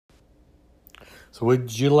So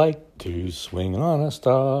would you like to swing on a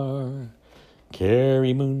star,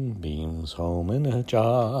 carry moonbeams home in a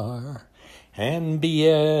jar, and be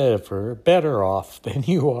ever better off than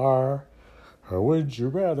you are? Or would you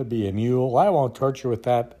rather be a mule? I won't torture with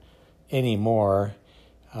that anymore.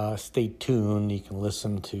 Stay tuned. You can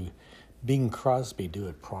listen to Bing Crosby do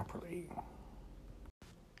it properly.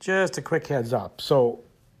 Just a quick heads up. So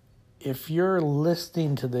if you're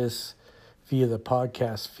listening to this via the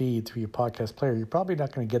podcast feed through your podcast player, you're probably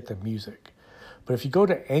not going to get the music. But if you go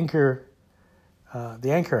to Anchor,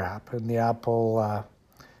 the Anchor app in the Apple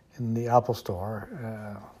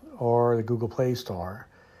Store or the Google Play Store,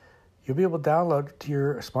 you'll be able to download it to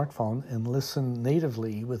your smartphone and listen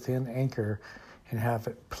natively within Anchor and have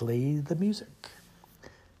it play the music.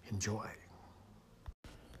 Enjoy.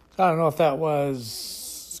 I don't know if that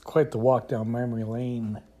was quite the walk down memory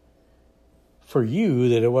lane for you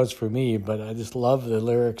that it was for me, but I just love the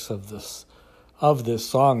lyrics of this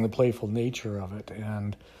song, the playful nature of it.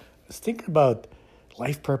 And I was thinking about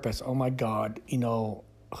life purpose. Oh my God, my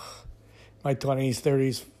 20s,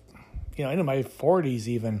 30s, into my 40s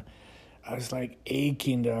even, I was like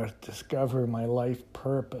aching to discover my life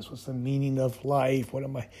purpose. What's the meaning of life? What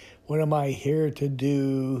am I here to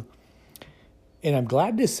do? And I'm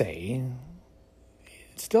glad to say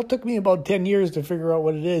it still took me about 10 years to figure out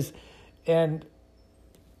what it is. And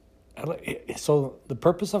so the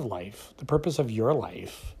purpose of life, the purpose of your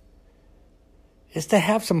life, is to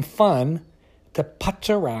have some fun, to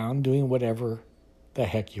putz around doing whatever the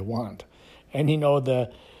heck you want. And would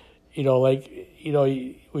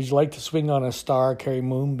you like to swing on a star, carry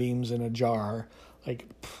moonbeams in a jar?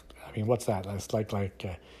 What's that? That's like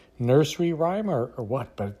a nursery rhyme or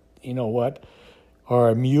what? But you know what? Or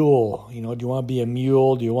a mule. Do you want to be a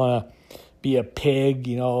mule? Do you want to be a pig?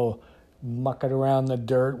 Mucking around the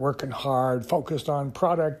dirt, working hard, focused on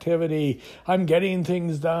productivity. I'm getting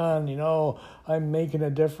things done. I'm making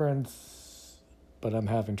a difference, but I'm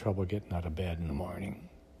having trouble getting out of bed in the morning.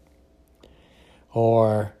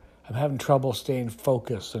 Or I'm having trouble staying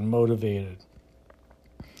focused and motivated.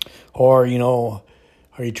 Or, are you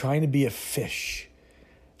trying to be a fish?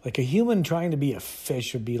 Like a human trying to be a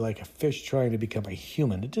fish would be like a fish trying to become a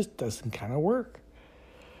human. It just doesn't kind of work.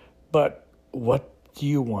 But what do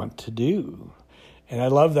you want to do? And I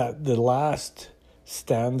love that the last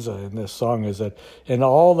stanza in this song is that, and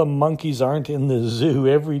all the monkeys aren't in the zoo.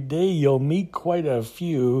 Every day you'll meet quite a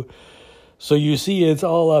few. So you see, it's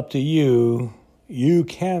all up to you. You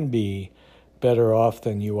can be better off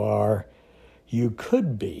than you are. You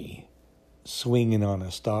could be swinging on a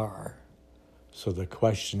star. So the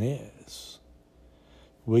question is,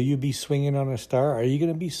 will you be swinging on a star? Are you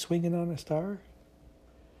going to be swinging on a star?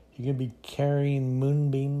 You're going to be carrying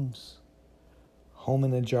moonbeams home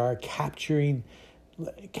in a jar, capturing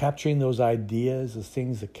those ideas, the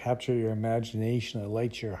things that capture your imagination, that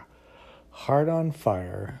light your heart on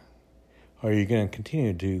fire? Or are you going to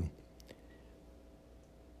continue to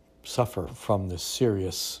suffer from this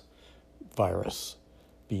serious virus,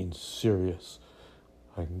 being serious?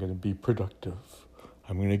 I'm going to be productive.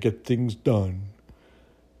 I'm going to get things done.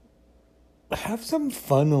 Have some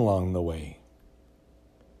fun along the way.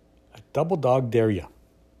 I double dog dare you.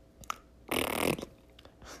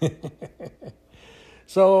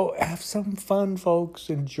 So have some fun, folks.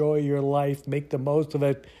 Enjoy your life. Make the most of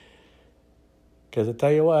it. Because I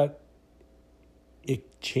tell you what,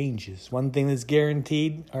 it changes. One thing that's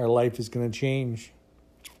guaranteed, our life is going to change.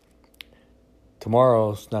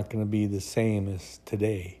 Tomorrow's not going to be the same as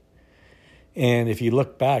today. And if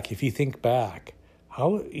you think back,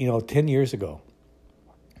 how, 10 years ago,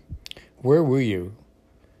 where were you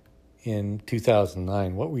in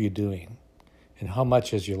 2009? What were you doing? And how much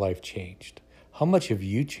has your life changed? How much have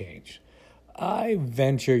you changed? I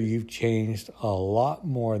venture you've changed a lot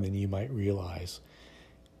more than you might realize.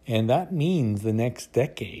 And that means the next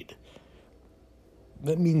decade.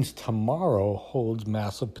 That means tomorrow holds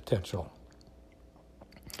massive potential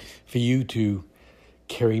for you to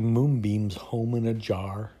carry moonbeams home in a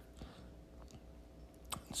jar,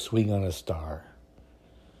 swing on a star.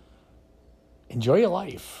 Enjoy your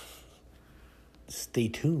life. Stay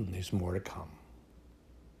tuned. There's more to come.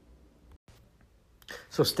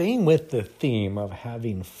 So staying with the theme of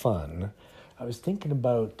having fun, I was thinking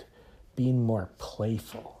about being more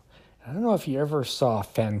playful. I don't know if you ever saw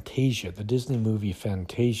Fantasia, the Disney movie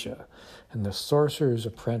Fantasia, and the Sorcerer's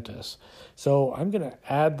Apprentice. So I'm going to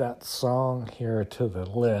add that song here to the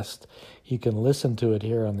list. You can listen to it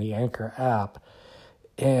here on the Anchor app.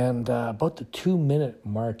 And about the 2-minute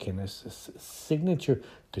mark in this signature.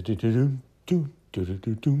 Anyways,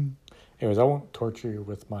 I won't torture you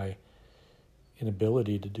with my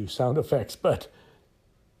inability to do sound effects, but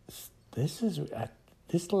this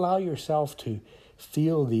allow yourself to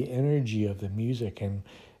feel the energy of the music. And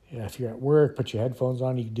if you're at work, put your headphones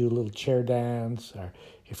on, you can do a little chair dance, or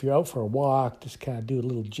if you're out for a walk, just kind of do a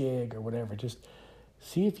little jig or whatever. Just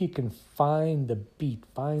see if you can find the beat,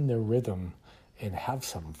 find the rhythm, and have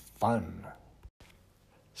some fun.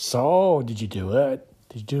 So, did you do it?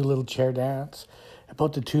 Did you do a little chair dance?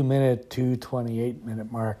 About the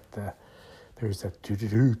 2:28 mark, there's that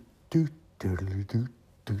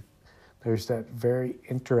there's that very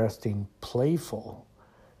interesting, playful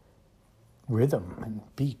rhythm and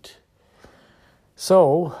beat.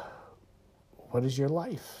 So, what is your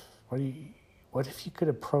life? What if you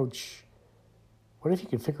could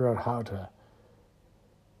figure out how to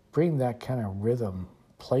bring that kind of rhythm,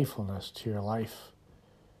 playfulness to your life?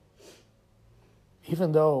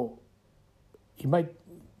 Even though you might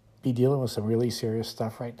be dealing with some really serious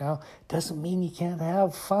stuff right now, doesn't mean you can't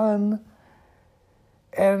have fun.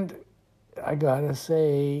 And I gotta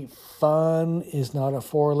say, fun is not a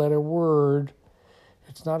 4-letter word.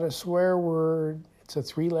 It's not a swear word. It's a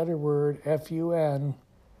 3-letter word, F-U-N.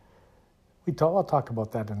 I'll talk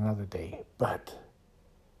about that another day. But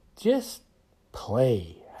just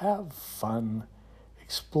play, have fun,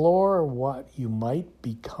 explore what you might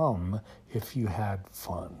become if you had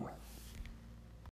fun.